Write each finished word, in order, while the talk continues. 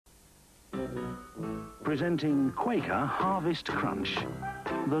Presenting Quaker Harvest Crunch,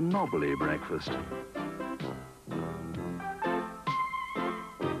 the knobbly breakfast.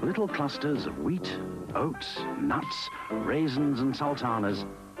 Little clusters of wheat, oats, nuts, raisins and sultanas,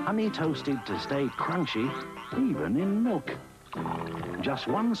 honey toasted to stay crunchy, even in milk. Just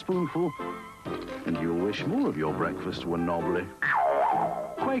one spoonful, and you'll wish more of your breakfast were knobbly.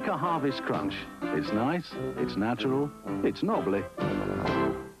 Quaker Harvest Crunch. It's nice, it's natural, it's knobbly.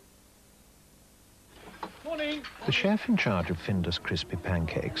 Morning. The chef in charge of Findus crispy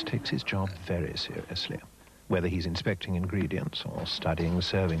pancakes takes his job very seriously. Whether he's inspecting ingredients or studying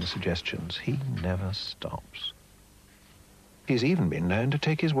serving suggestions, he never stops. He's even been known to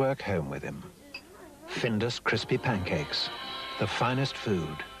take his work home with him. Findus crispy pancakes, the finest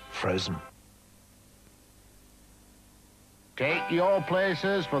food, frozen. Take your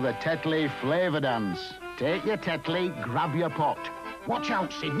places for the Tetley flavour dance. Take your Tetley, grab your pot. Watch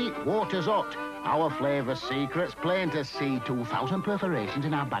out, Sydney, water's hot. Our flavour secret's plain to see. 2,000 perforations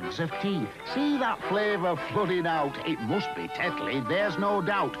in our bags of tea. See that flavour flooding out. It must be Tetley, there's no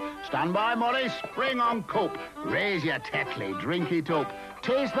doubt. Stand by, Morris, bring on cup. Raise your Tetley, drink it up.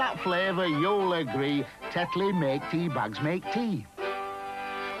 Taste that flavour, you'll agree. Tetley make tea bags make tea.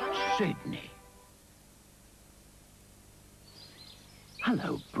 Sydney.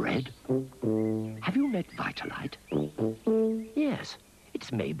 Hello, bread. Have you met Vitalite? Yes,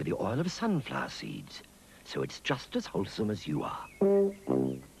 it's made with the oil of sunflower seeds, so it's just as wholesome as you are.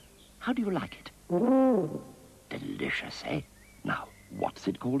 How do you like it? Delicious, eh? Now, what's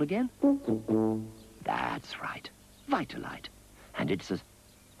it called again? That's right, Vitalite. And it's as...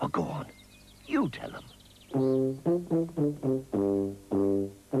 Oh, go on. You tell them.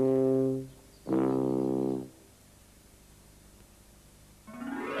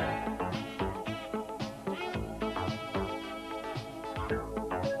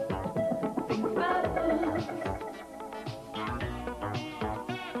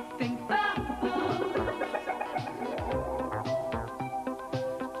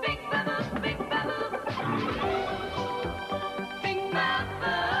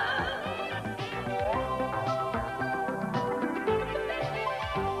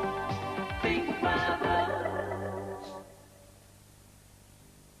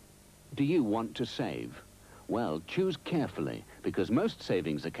 Do you want to save? Well, choose carefully, because most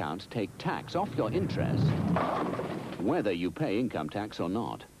savings accounts take tax off your interest, whether you pay income tax or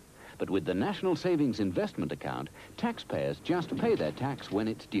not. But with the National Savings Investment Account, taxpayers just pay their tax when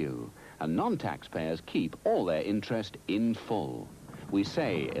it's due, and non-taxpayers keep all their interest in full. We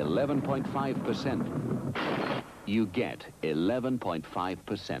say 11.5%. You get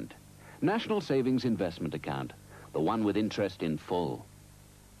 11.5%. National Savings Investment Account, the one with interest in full.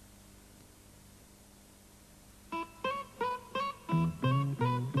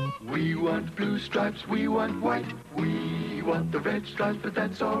 We want blue stripes, we want white, we want the red stripes, but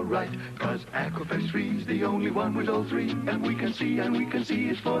that's all right, 'cause Aquafresh 3's the only one with all three, and we can see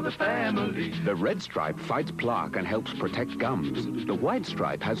it's for the family. The red stripe fights plaque and helps protect gums. The white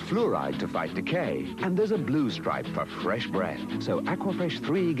stripe has fluoride to fight decay. And there's a blue stripe for fresh breath. So Aquafresh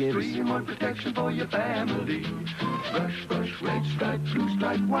 3 gives... 3-in-1 protection for your family. Brush, brush, red stripe, blue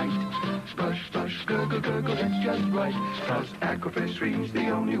stripe, white. Brush, brush, gurgle, gurgle, that's just right, 'cause Aquafresh 3's the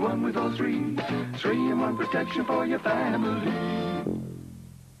only one with all three. 3-in-1 protection for your family.